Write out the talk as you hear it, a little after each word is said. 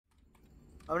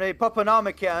I'm gonna pop an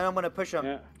armor kit and I'm gonna push him.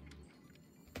 Yeah.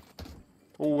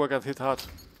 Oh, I got hit hard.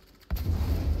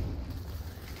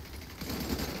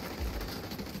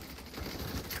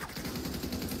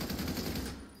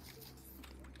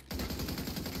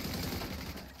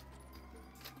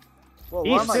 Whoa,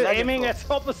 He's still aiming at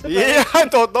the opposite. Yeah, I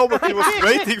don't know what he was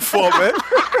waiting for, man.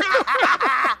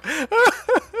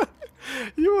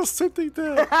 He was sitting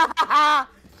there.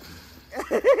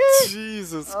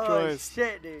 Jesus Christ.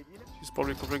 Shit, dude. He's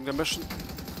probably covering the mission.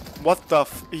 What the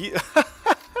f...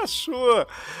 Sure.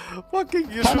 Fucking,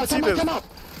 you should see this.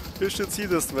 You should see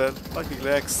this, man. Fucking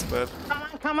legs, man.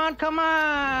 Come on, come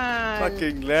on!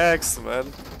 Fucking legs, man.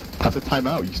 Have a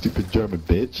timeout, you stupid German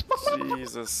bitch.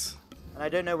 Jesus. And I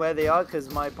don't know where they are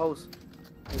because my pulse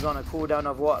is on a cooldown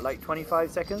of what, like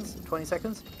 25 seconds? 20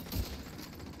 seconds?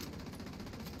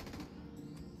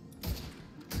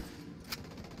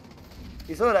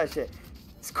 You saw that shit?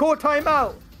 It's core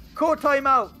timeout! Core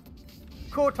timeout!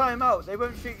 Core timeout! They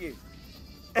won't shoot you.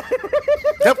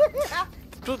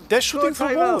 They're shooting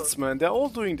for walls, man. They're all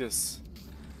doing this.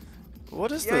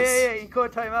 What is this? Yeah, he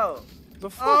caught timeout. The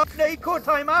fuck? Oh, no, he caught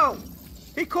timeout!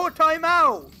 He caught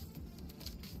timeout!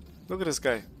 Look at this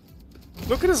guy.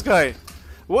 Look at this guy.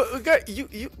 What guy?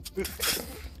 You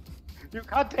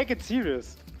can't take it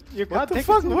serious. You what can't the take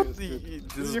fuck? it serious. What?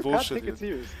 This is you bullshit. Can't take it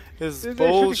serious. This is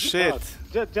bullshit.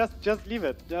 Just leave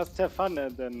it. Just have fun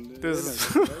and then.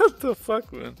 This what the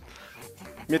fuck, man?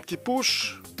 Medkit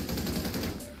push.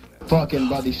 Fucking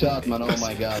body shot, man. Oh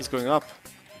my god. He's going up.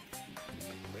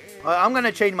 I'm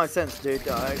gonna change my sense, dude.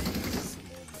 It's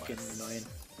fucking annoying.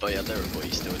 Oh yeah, Lyrical,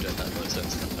 you still doing that low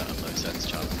sense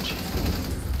challenge?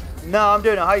 No, I'm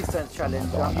doing a high sense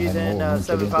challenge. I'm using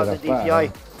 7,000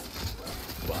 DPI.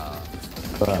 Wow.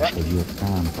 Yeah.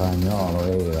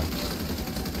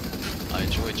 I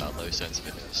enjoyed that low sense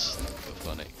videos for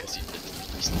funny because you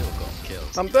still got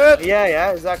kills. I'm dead!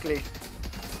 Yeah, exactly.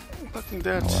 I'm fucking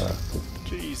dead.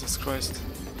 Jesus Christ.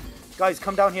 Guys,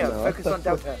 come down here. Focus on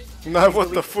Delta. No,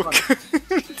 what the fuck?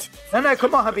 No,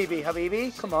 come on,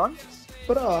 Habibi, come on.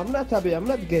 Bro, I'm not happy. I'm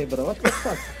not gay, bro. What the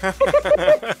fuck?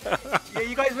 Yeah,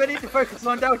 you guys ready to focus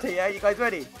on Delta? Yeah, you guys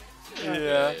ready?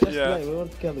 Yeah, Just play. We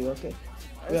won't kill you, okay?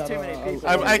 There's too many people.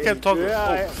 I can talk.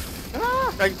 Yeah,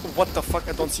 what the fuck?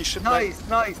 I don't see shit. Nice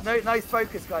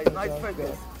focus, guys. Nice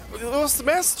focus. It was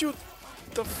messed, you.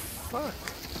 The fuck?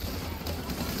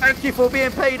 Thank you for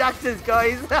being paid actors,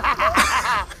 guys.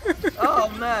 Oh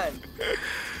man.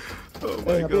 Oh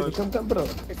my god. Come, bro.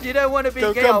 If you don't want to be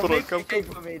gay, I'll make you gay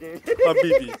for me, dude.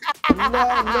 Habibi.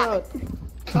 No.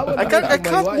 I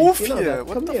can't move here.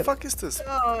 What the fuck is this?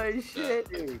 Oh shit,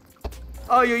 dude.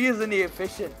 Oh, you're using the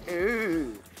efficient.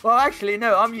 Ooh. Well, actually,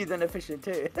 no, I'm using efficient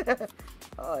too.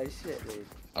 Oh shit, dude.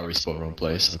 I respawn wrong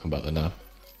place, I'll come back there now.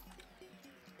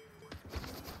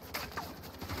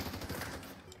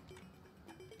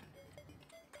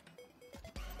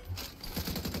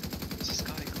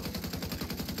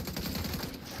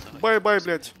 Bye-bye,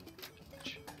 блядь.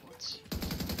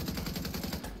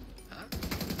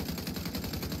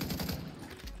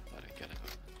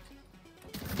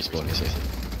 Respawn is here.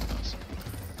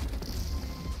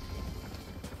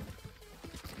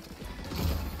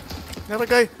 Another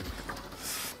guy.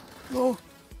 No.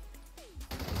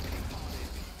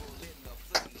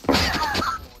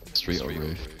 Street or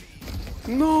roof.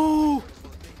 No.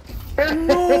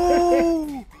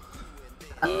 No.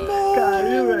 No.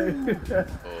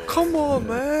 Come on,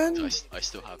 man. I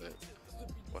still have it.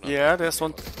 Yeah, there's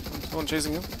one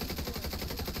chasing him.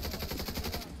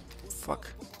 Fuck.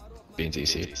 Being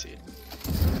DC.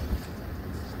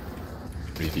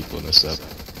 3 people in this up.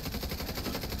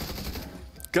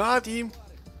 Got him.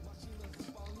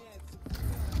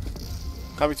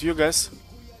 Coming to you guys.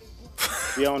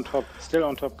 we are on top. Still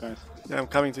on top, guys. Yeah, I'm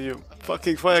coming to you.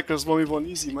 Fucking firecrackers, mommy one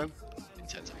easy, man.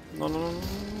 No.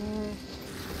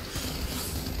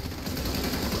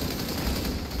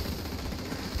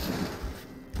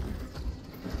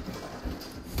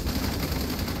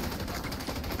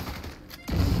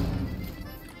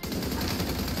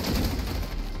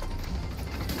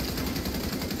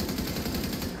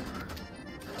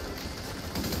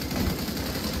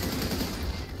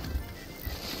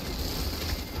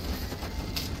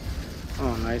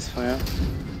 Oh, nice fire.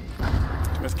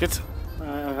 Medkit. I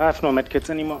have no medkits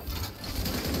anymore.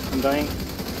 I'm dying.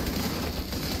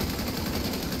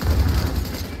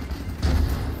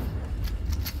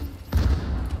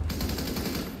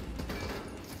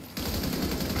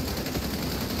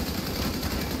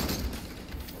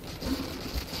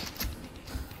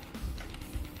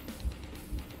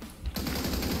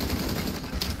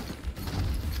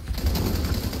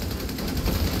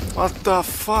 What the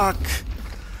fuck?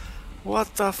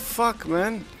 What the fuck,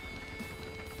 man?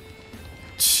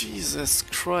 Jesus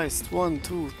Christ. 1,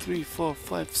 2, 3, 4,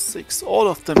 5, 6. All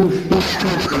of them.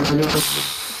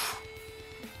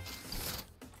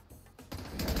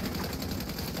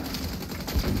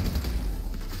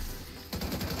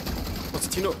 What's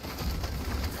Tino?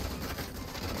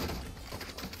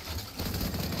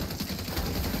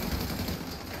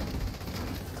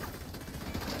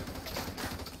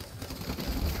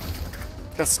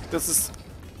 This is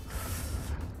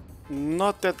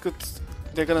not that good.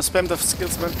 They're gonna spam the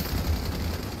skills, man.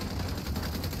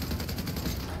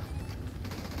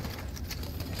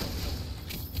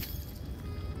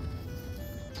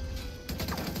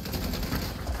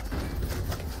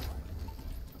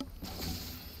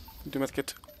 Do med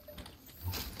kit.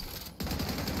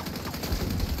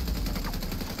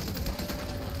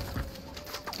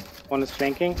 One is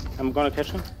flanking. I'm gonna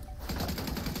catch him.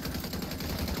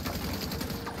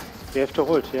 You have to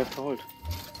hold, you have to hold.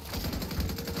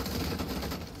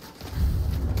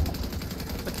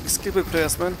 Skilled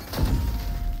players, man.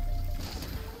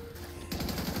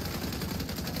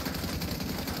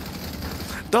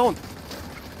 Down!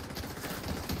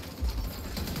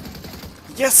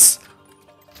 Yes!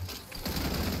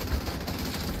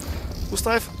 Who's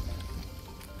dive?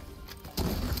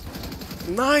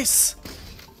 Nice!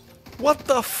 What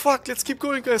the fuck? Let's keep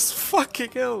going, guys.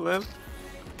 Fucking hell, man.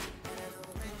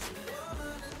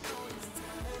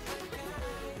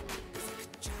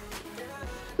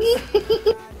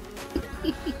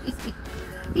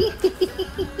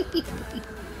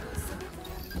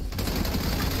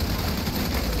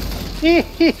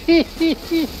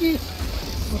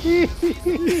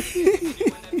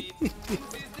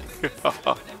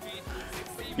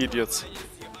 Idiots.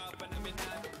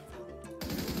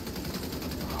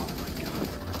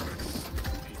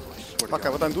 Fuck,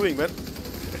 what I'm doing, man?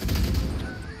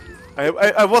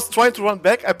 I was trying to run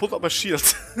back, I pulled up my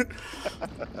shield.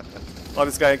 Oh,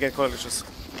 this guy again, corner glitches.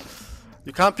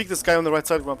 You can't pick this guy on the right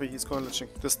side, Grumpy, he's corner glitching.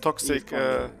 This toxic,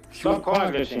 Stop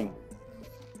corner glitching.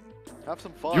 Have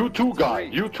some fun. You too, guy.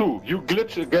 You too. You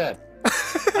glitch again.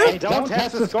 I don't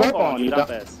have the scope on, you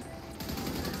dumbass.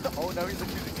 Oh, now he's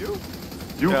accusing you?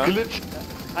 You glitch.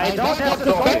 I don't have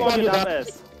the scope on, you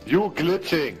dumbass. You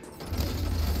glitching.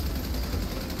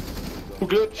 You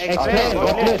glitch. Explain,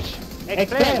 what glitch?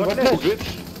 Explain, what You glitch?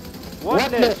 glitch.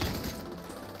 What glitch?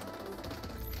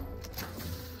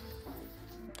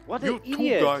 What an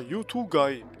idiot. You too,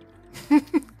 guy.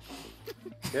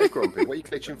 Yeah, Grumpy, what are you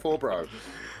glitching for, bro?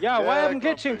 Yeah, why am I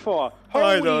glitching for?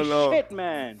 I Holy don't know. shit,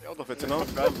 man. Ja, doch bitte, ne?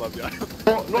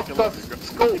 Oh, noch das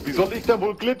Scope. Wie soll ich denn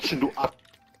wohl glitchen, du Aff?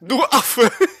 Du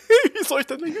Affe! Wie soll ich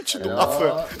denn glitchen, du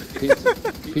Affe?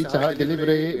 Pizza Hut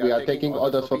delivery, we are taking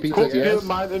orders for pizza, Guck dir yes?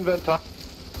 mein Inventar.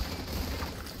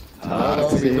 No,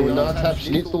 we do not have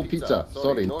schnitzel pizza.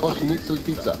 Sorry, no schnitzel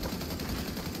pizza.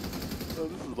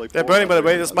 They're burning, by the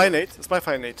way. That's my nade. That's my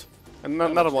fire nade. And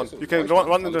another one. You can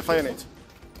run in the fire nade.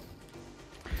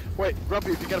 Wait,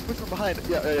 Grumpy, if you gotta push from behind.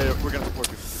 Yeah, we're gonna support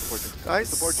you. Guys.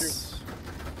 Support you.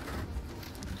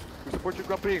 We support you,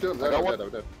 Grumpy. Sure, I got one.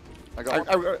 I got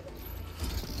one.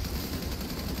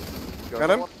 Got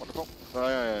him? Wonderful.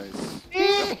 Nice.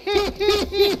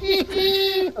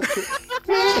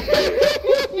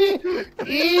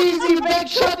 Easy back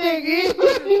shotting,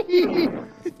 easy.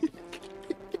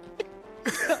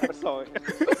 I'm sorry.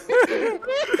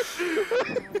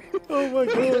 Oh my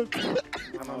god.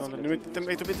 No, they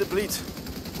made the bleed.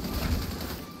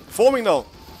 Forming now.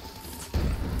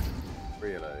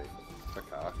 Really?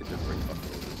 Okay, I could just bring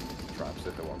fucking traps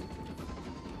if they want.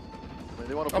 I mean,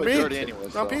 they want to play dirty anyway.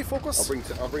 So. Focus.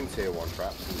 I'll bring tier 1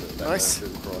 traps. And then Nice. You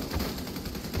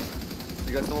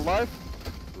guys still alive?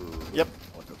 Yep.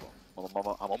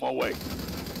 I'm on my way.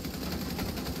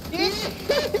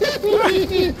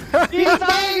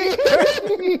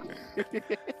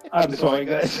 I'm sorry,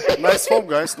 guys. Nice form,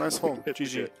 guys. Nice form.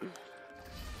 GG.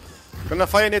 Gonna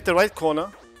fire nade the right corner.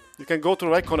 You can go to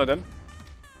the right corner then.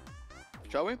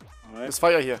 Shall we? There's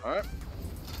fire here. Alright.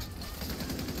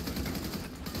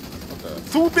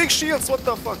 Two big shields, what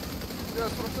the fuck? Yeah,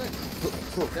 that's what I'm saying.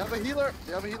 They have a healer.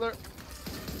 They have a healer.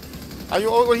 Are you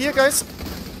over here, guys?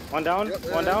 One down,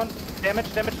 one down.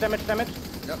 Damage, damage, damage, damage.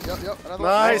 Yep. Another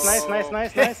Nice. Nice.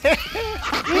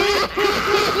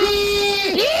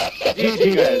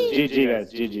 GG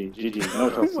guys, GG. No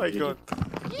talks. Oh my god.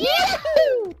 Yeah!